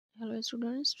Hi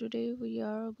students, today we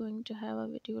are going to have a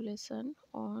video lesson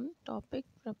on topic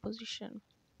preposition.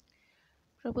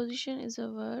 Preposition is a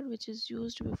word which is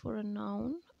used before a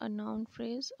noun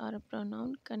phrase or a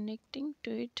pronoun connecting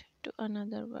to it to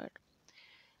another word.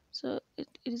 So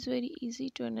it is very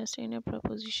easy to understand a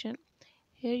preposition.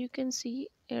 Here you can see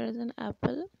here is an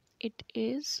apple. It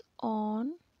is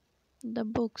on the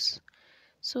books.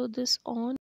 So this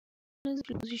on is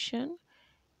preposition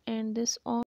and this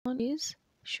on is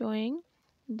showing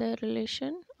the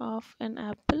relation of an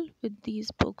apple with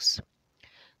these books.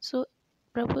 So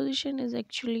preposition is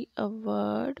actually a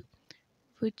word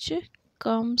which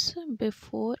comes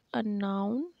before a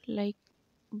noun, like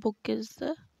book is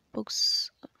the books,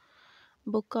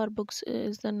 book or books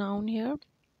is the noun here.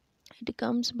 It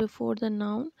comes before the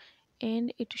noun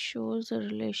and it shows a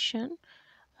relation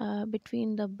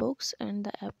between the books and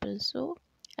the apple. So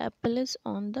apple is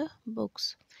on the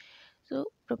books. So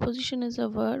preposition is a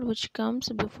word which comes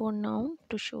before noun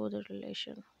to show the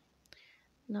relation.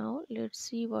 Now let's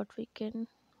see what we can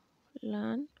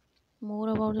learn more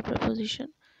about the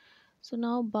preposition. So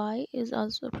now by is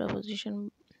also a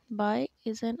preposition. By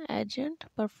is an agent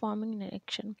performing an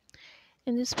action.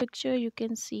 In this picture you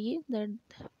can see that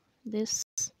this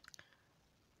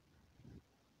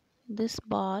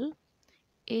ball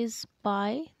is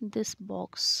by this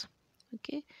box.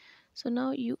 Okay, so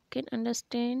now you can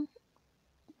understand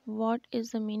what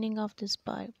is the meaning of this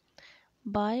by.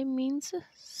 By means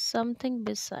something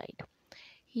beside.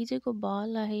 ही जेको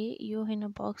ball आहे इहो हिन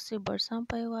box जे भरिसां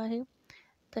पियो आहे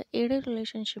त अहिड़े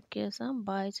रिलेशनशिप खे असां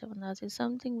बाय चवंदासीं,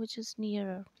 something which is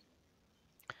nearer.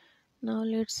 Now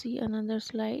let's see another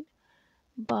slide.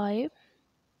 By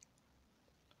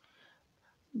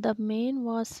the man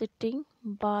was sitting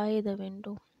by the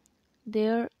window.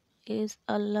 There is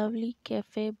a lovely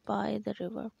cafe by the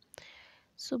river.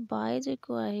 So by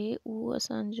जेको आहे उहो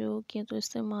असांजो कीअं थो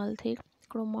इस्तेमालु थिए.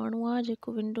 हिकिड़ो माण्हू आहे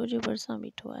जेको विंडो जे भरिसां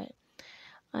बीठो आहे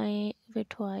ऐं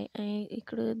वेठो आहे ऐं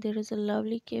हिकिड़ो there is a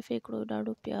lovely cafe, हिकिड़ो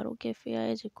ॾाढो प्यारो कैफे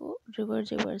आहे जेको रिवर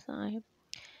जे भरिसां आहे.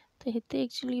 त हिते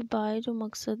एक्चुअली बाय जो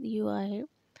मक़सदु इहो आहे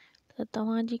त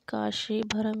तव्हांजी काशे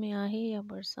भर में आहे या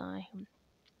भरिसां आहे.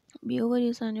 ॿियो वरी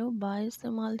असांजो बाय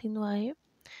इस्तेमालु थींदो आहे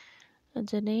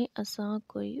जॾहिं असां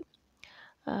कोई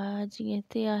जीअं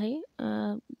हिते आहे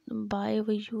by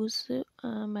V use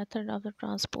method of the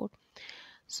transport.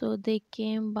 So the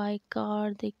came by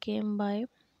car, they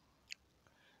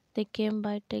came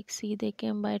by taxi, they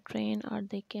came by train, or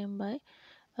they came by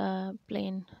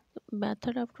plane.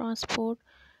 Method of transport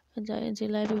जे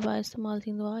लाइ बि बाय इस्तेमालु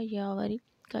थींदो आहे, या वरी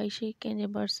काई शइ कंहिंजे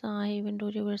भरिसां आहे,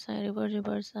 विंडो जे भरिसां आहे, रिवर जे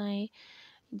भरिसां आहे.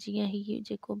 जीअं हीअ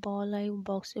जेको बॉल आहे उहो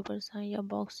बॉक्स जे भरिसां आहे या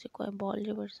बॉक्स जेको आहे बॉल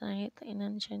जे भरिसां आहे, त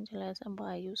इन्हनि शयुनि जे लाइ असां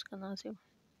बाय यूज़ कंदासीं.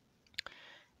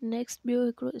 नेक्स्ट ॿियो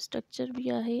हिकिड़ो स्ट्रक्चर बि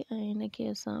आहे ऐं हिनखे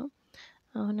असां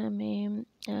हुन में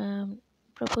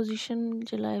प्रपोजिशन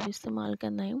जे लाइ बि इस्तेमालु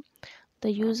कंदा आहियूं. The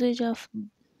usage of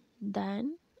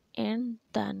then and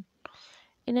then.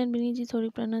 इन्हनि ॿिन्ही जी थोरी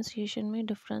प्रोनाउंसिएशन में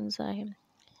डिफरेंस आहे.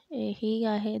 ही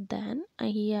आहे दैन ऐं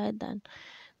ही आहे then.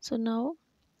 So now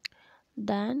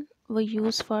then we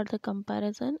use for the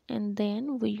comparison and then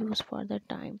we use for the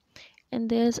time. And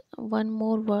there's one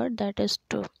more word, that is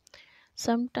to.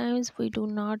 Sometimes we do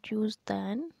not use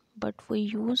than but we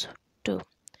use to.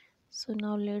 So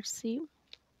now let's see.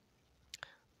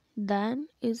 Than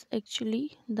is actually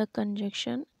the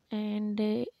conjunction and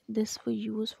this we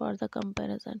use for the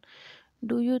comparison.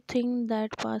 Do you think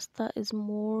that pasta is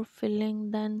more filling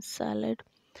than salad?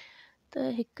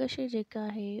 त हिकु शइ जेका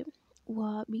आहे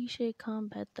उहा ॿी शइ खां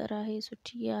बहितर आहे,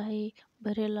 सुठी आहे,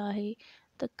 भरियल आहे,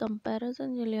 त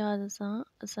कंपैरिज़न जे लिहाज़ सां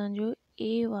असांजो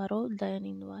ए वारो दैन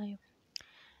ईंदो आहे.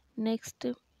 नेक्स्ट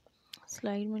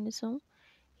स्लाइड में ॾिसूं.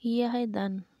 हीअ आहे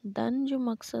धन. धन जो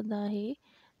मक़सदु आहे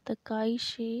त काई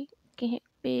शइ कंहिं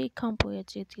ॿिए खां पोइ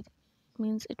अचे थी.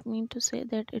 Means it mean two say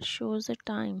that it shows the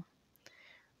time.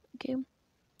 Okay,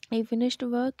 he finished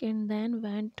work and then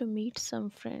went to meet some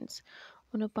friends.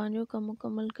 उन पंहिंजो कमु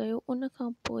मुकमल कयो, उन खां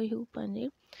पोइ हू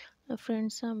पंहिंजे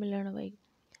फ्रेंड्स सां मिलणु वई.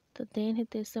 त देन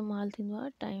हिते इस्तेमालु थींदो आहे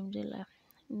टाइम जे लाइ.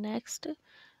 नेक्स्ट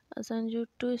असांजो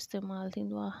टू इस्तेमालु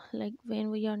थींदो आहे. Like when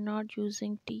V R not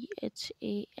using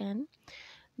THAN,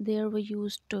 there V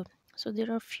use two. So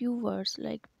there R few words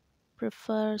like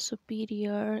prefer,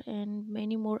 superior, and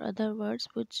many more other words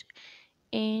which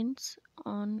ends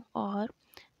on or.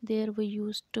 There we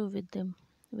use to with them.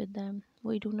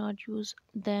 We do not use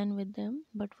than with them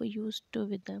but we use to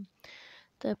with them.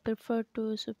 The prefer to,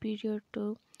 superior to,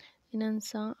 इन्हनि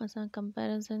सां असां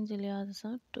comparison जे लिहाज़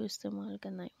सां two इस्तेमालु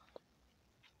कंदा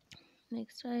आहियूं.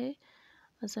 Next आहे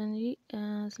असांजी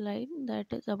slide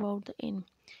that is about the in.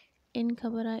 In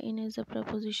खबर आहे, in is a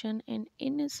preposition and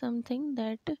in is something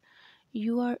that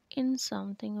you are in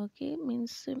something, okay,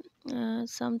 means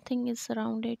something is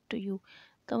surrounded to you.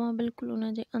 तव्हां बिल्कुलु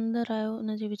उन जे अंदरि आहियो,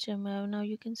 उन जे विच में आहियो. Now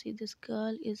you can see this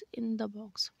girl is in the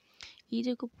box. हीउ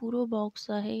जेको पूरो बॉक्स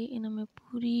आहे इन में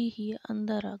पूरी हीअ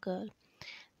अंदरि आहे गर्ल,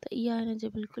 त इहा हिन जे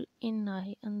बिल्कुलु इन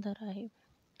आहे, अंदरि आहे.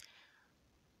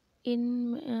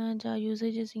 इन जा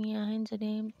यूसेजिस ईअं आहिनि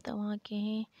जॾहिं तव्हां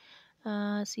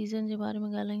कंहिं सीज़न जे बारे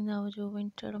में ॻाल्हाईंदा हुजो,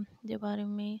 विंटर जे बारे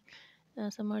में,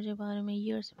 समर जे बारे में,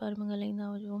 ईयर्स जे बारे में ॻाल्हाईंदा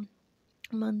हुजो,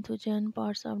 मंथ हुजनि,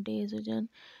 पार्ट्स ऑफ डेज़ हुजनि,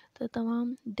 त तव्हां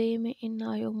डे में इन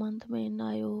आहियो, मंथ में इन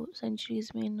आहियो,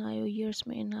 सेंचुरीज़ में इन आहियो, ईयर्स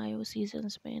में इन आहियो,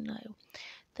 सीज़न्स में इन आहियो.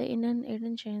 त इन्हनि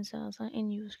अहिड़ियुनि शयुनि सां असां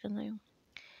इन यूज़ कंदा आहियूं.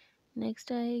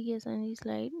 नेक्स्ट आहे हीअ असांजी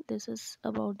slide. This is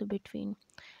about the between.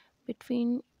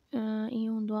 Between ईअं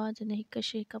हूंदो आहे जॾहिं हिकु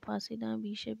शइ हिकु पासे ॾांहुं,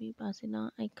 ॿी शइ ॿी पासे ॾांहुं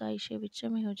ऐं काई शइ विच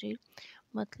में हुजे,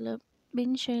 मतिलबु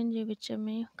ॿिनि शयुनि जे विच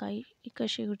में काई हिकु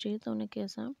शइ हुजे त उनखे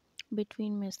असां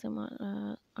बिटवीन में इस्तेमालु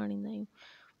आणींदा आहियूं.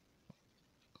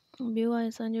 ॿियो आहे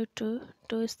असांजो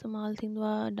टू इस्तेमालु थींदो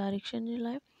आहे डायरेक्शन जे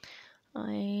लाइ,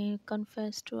 ऐं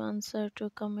confess two, answer two,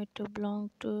 commit two, belong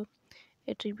two,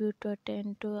 attribute to,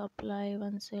 attend to, apply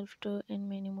oneself to, and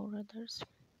many more others.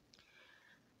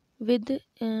 With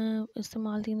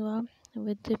इस्तेमालु थींदो आहे.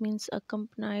 With means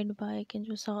accompanied by,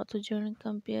 कंहिंजो साथ हुजणु,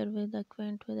 compare with,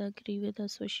 acquaint with, agree with,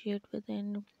 associate with,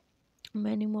 and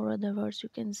many more other words. You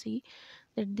can see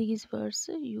that these words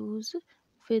use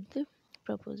with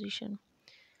preposition.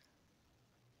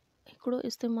 हिकिड़ो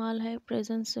इस्तेमालु आहे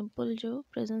present simple जो.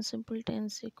 प्रेजेंट सिंपल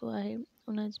टेंस जेको आहे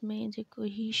उन में जेको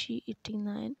ही शी इट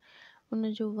ईंदा आहिनि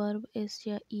उन जो वर्ब एस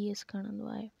या ई एस खणंदो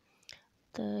आहे.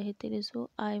 त हिते ॾिसो,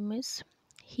 आई मिस,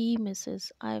 ही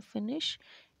मिसिस, आई फिनिश,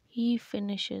 ही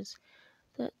फिनिशिस.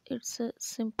 त it's a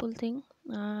simple thing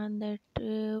that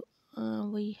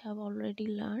we have already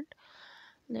learned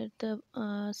that the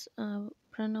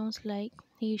pronouns like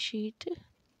he, she, it,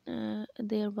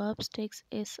 their verbs takes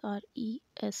s or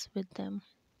es with them.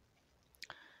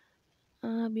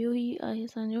 ॿियो ही आहे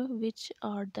असांजो विच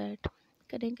आर दैट.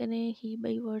 कॾहिं कॾहिं ही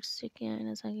ॿई वर्ड्स जेके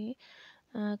आहिनि असांखे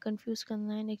confuse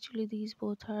कंदा आहिनि. Actually these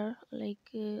both are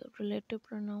like relative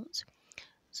pronouns,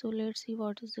 so let's see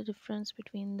what is the difference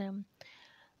between them.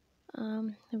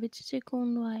 Which जेको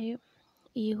हूंदो आहे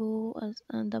इहो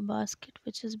the basket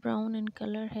which is brown in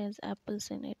color has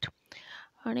apples in it.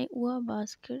 हाणे उहा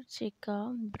बास्केट जेका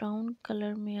ब्राउन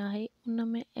कलर में आहे उन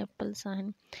में एप्पल्स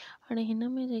आहिनि. हाणे हिन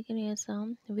में जेकॾहिं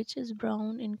असां which is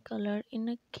brown in colour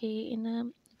इन खे,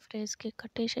 इन फ्रेज़ खे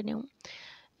कटे छॾियूं,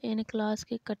 इन क्लास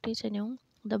खे कटे छॾियूं,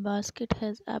 the basket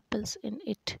has apples in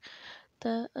it,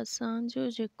 त असांजो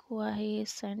जेको आहे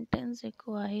सेंटेंस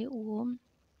जेको आहे उहो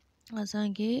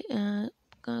असांखे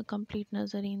कंप्लीट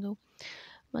नज़र ईंदो.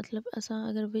 मतिलबु असां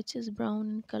अगरि विच इज़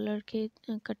ब्राउन कलर खे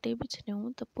कटे बि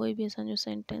छॾियूं त पोइ बि असांजो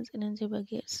सेंटेंस इन्हनि जे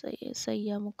बग़ैर सही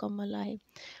आहे, मुकमल आहे.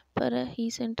 पर ही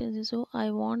सेंटेंस ॾिसो, I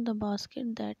want the basket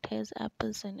that has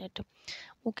apples in it.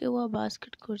 मूंखे उहा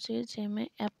बास्केट घुरिजे जंहिंमें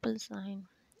एप्पल्स आहिनि.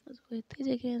 हिते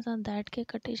जेके असां दैट खे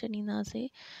कटे छॾींदासीं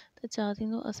त छा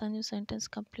थींदो, असांजो सेंटेंस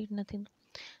कंप्लीट न थींदो.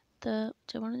 त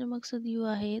चवण जो मक़सदु इहो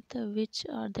आहे त विच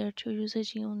आर दैट जो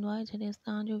यूसेज ईअं हूंदो आहे जॾहिं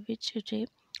तव्हांजो विच हुजे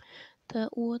त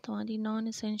उहो तव्हांजी नॉन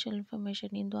एसेंशियल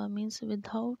इंफॉर्मेशन ॾींदो आहे. Means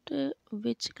without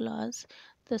which class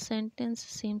the sentence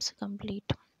seems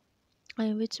complete.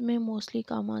 ऐं विच में मोस्टली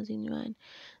कामास ईंदियूं आहिनि.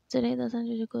 जॾहिं त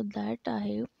असांजो जेको दैट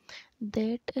आहे,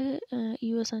 दैट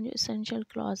इहो असांजो एसेंशियल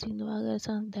क्लॉज ईंदो आहे. अगरि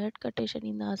असां दैट कटे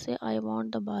छॾींदासीं, I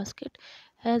want the basket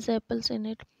has apples in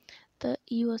it, त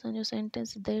इहो असांजो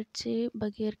सेंटेंस दैट जे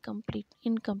बग़ैर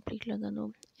इनकम्प्लीट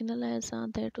लॻंदो. इन लाइ असां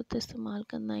दैट उते इस्तेमालु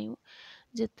कंदा आहियूं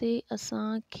जिते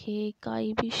असांखे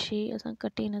काई बि शइ असां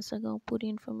कटे न सघूं, पूरी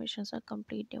इंफॉर्मेशन सां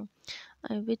कंप्लीट ॾियूं.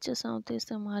 ऐं विच असां उते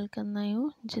इस्तेमालु कंदा आहियूं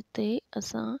जिते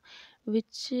असां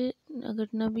विच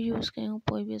अगरि न बि यूज़ कयूं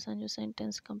पोइ बि असांजो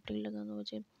सेंटेंस कंप्लीट लॻंदो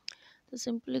हुजे. त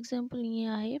सिंपल एग्ज़ाम्पल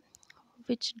ईअं आहे,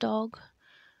 विच dog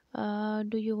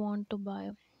do U want two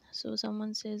by. So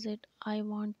someone says that I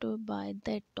want to buy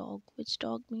that dog. Which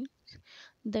dog means?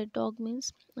 That dog means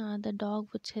the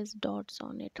dog which has dots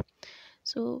on it.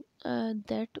 So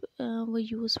that we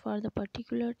use for the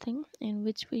particular thing, and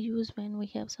which we use when we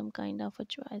have some kind of a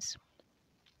choice.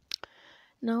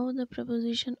 Now the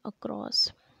preposition across,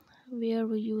 where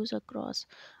we use across.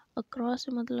 Across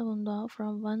जो मतलब हूंदो आहे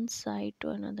from one side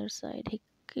to another side.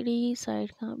 हिकिड़ी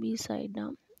side खां ॿी side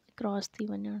ॾांहुं cross थी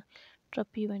वञणु,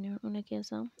 टपी वञणु, उनखे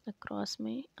असां अक्रॉस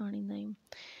में आणींदा आहियूं.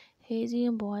 हे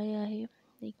जीअं बॉय आहे,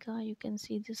 ठीकु आहे, U can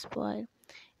see this boy,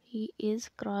 he is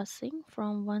crossing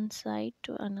from one side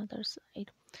to another side.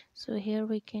 So here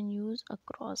we can use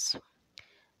across.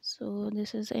 So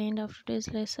this is the end of today's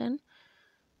lesson.